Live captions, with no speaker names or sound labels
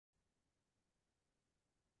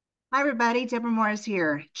Hi, everybody. Deborah Morris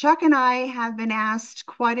here. Chuck and I have been asked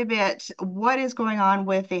quite a bit what is going on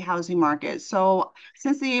with the housing market. So,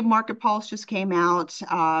 since the market pulse just came out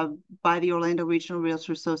by the Orlando Regional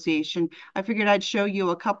Realtor Association, I figured I'd show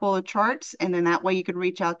you a couple of charts, and then that way you can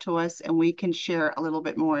reach out to us and we can share a little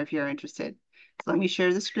bit more if you're interested. So, let me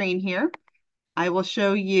share the screen here. I will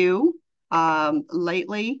show you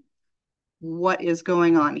lately what is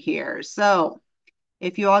going on here. So,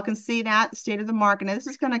 if you all can see that, the state of the market, and this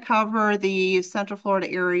is going to cover the Central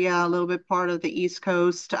Florida area, a little bit part of the East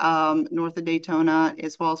Coast, north of Daytona,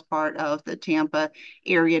 as well as part of the Tampa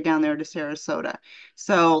area down there to Sarasota.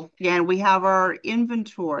 So again, we have our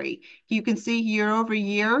inventory. You can see year over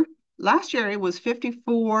year, last year it was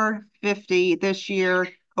 5450. This year,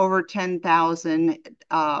 over 10,000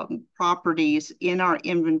 properties in our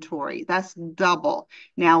inventory. That's double.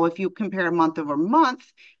 Now, if you compare month over month,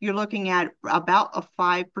 you're looking at about a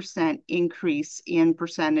 5% increase in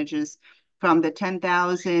percentages from the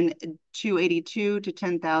 10,282 to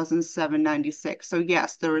 10,796. So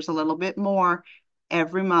yes, there is a little bit more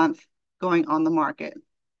every month going on the market.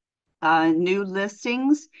 New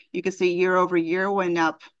listings, you can see year over year went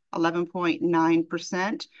up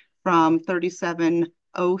 11.9% from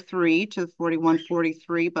 3703 to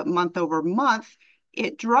 4143, but month over month,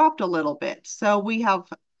 it dropped a little bit. So we have,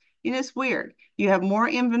 it's weird. You have more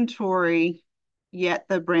inventory, yet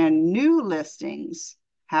the brand new listings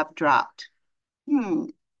have dropped. Hmm,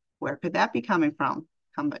 where could that be coming from?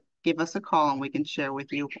 Give us a call and we can share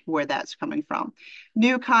with you where that's coming from.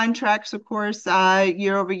 New contracts, of course,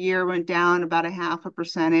 year over year went down about a half a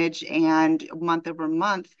percentage, and month over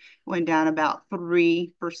month went down about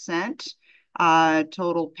 3%.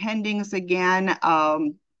 Total pendings again,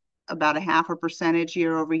 about a half a percentage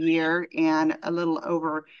year over year, and a little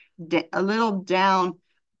down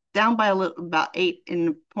by a little about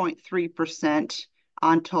 8.3%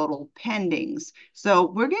 on total pendings.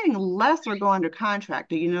 So we're getting less or go under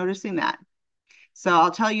contract. Are you noticing that? So I'll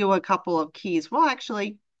tell you a couple of keys. Well,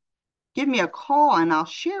 actually, give me a call and I'll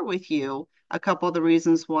share with you a couple of the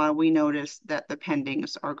reasons why we noticed that the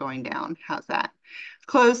pendings are going down. How's that?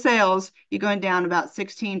 Closed sales, you're going down about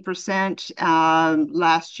 16%.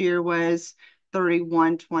 Last year was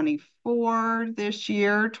 3124. This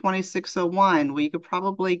year 2601. We could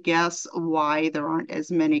probably guess why there aren't as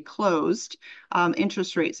many closed.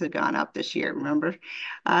 Interest rates have gone up this year, remember?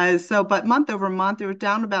 But month over month, they were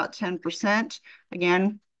down about 10%.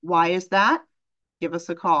 Again, why is that? Give us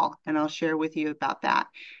a call and I'll share with you about that.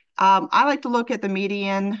 I like to look at the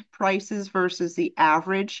median prices versus the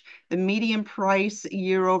average. The median price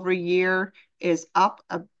year over year is up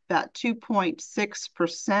about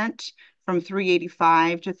 2.6% from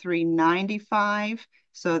 385 to 395.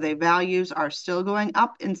 So the values are still going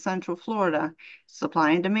up in Central Florida.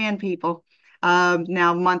 Supply and demand, people.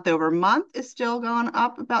 Now, month over month is still going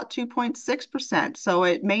up about 2.6%. So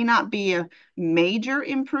it may not be a major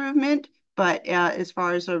improvement, but as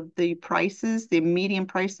far as the prices, the median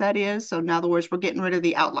price that is, so in other words, we're getting rid of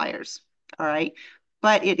the outliers, all right?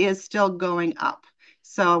 But it is still going up.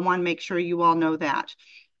 So I want to make sure you all know that.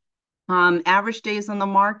 Average days on the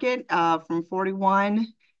market from 41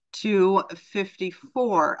 to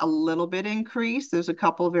 54, a little bit increase. There's a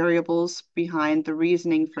couple of variables behind the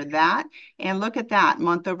reasoning for that. And look at that,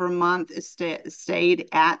 month over month, it stayed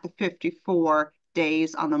at the 54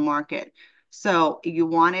 days on the market. So you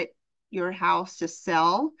want your house to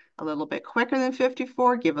sell a little bit quicker than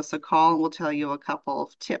 54, give us a call and we'll tell you a couple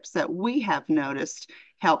of tips that we have noticed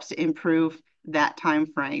helps to improve that time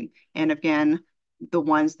frame. And again, the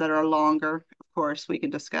ones that are longer, of course, we can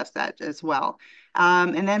discuss that as well.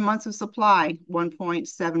 And then months of supply,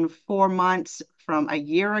 1.74 months from a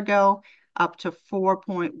year ago up to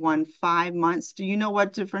 4.15 months. Do you know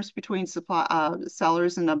what difference between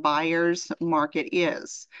sellers and the buyer's market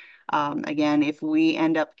is? Again, if we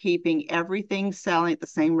end up keeping everything selling at the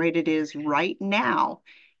same rate it is right now,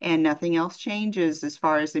 and nothing else changes as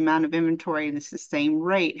far as the amount of inventory, and it's the same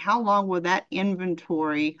rate, how long will that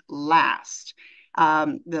inventory last?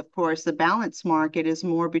 Of course, the balance market is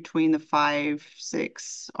more between the 4,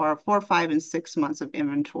 5, and 6 months of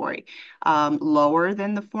inventory. Lower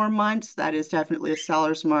than the 4 months, that is definitely a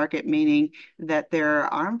seller's market, meaning that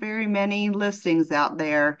there aren't very many listings out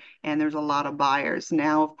there and there's a lot of buyers.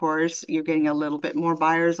 Now, of course, you're getting a little bit more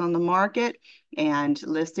buyers on the market, and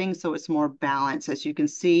listings, so it's more balanced. As you can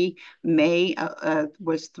see, May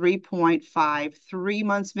was 3.5, 3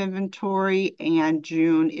 months of inventory, and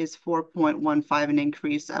June is 4.15, an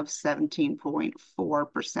increase of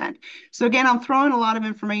 17.4%. So again, I'm throwing a lot of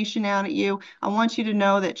information out at you. I want you to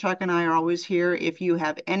know that Chuck and I are always here. If you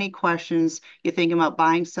have any questions, you're thinking about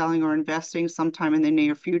buying, selling, or investing sometime in the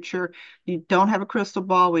near future, you don't have a crystal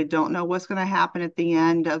ball. We don't know what's going to happen at the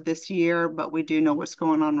end of this year, but we do know what's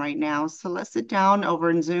going on right now. So let's sit down over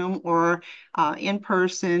in Zoom or in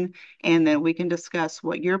person, and then we can discuss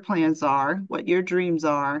what your plans are, what your dreams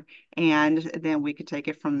are, and then we can take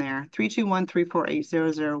it from there.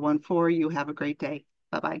 321-348-0014. You have a great day.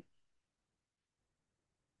 Bye-bye.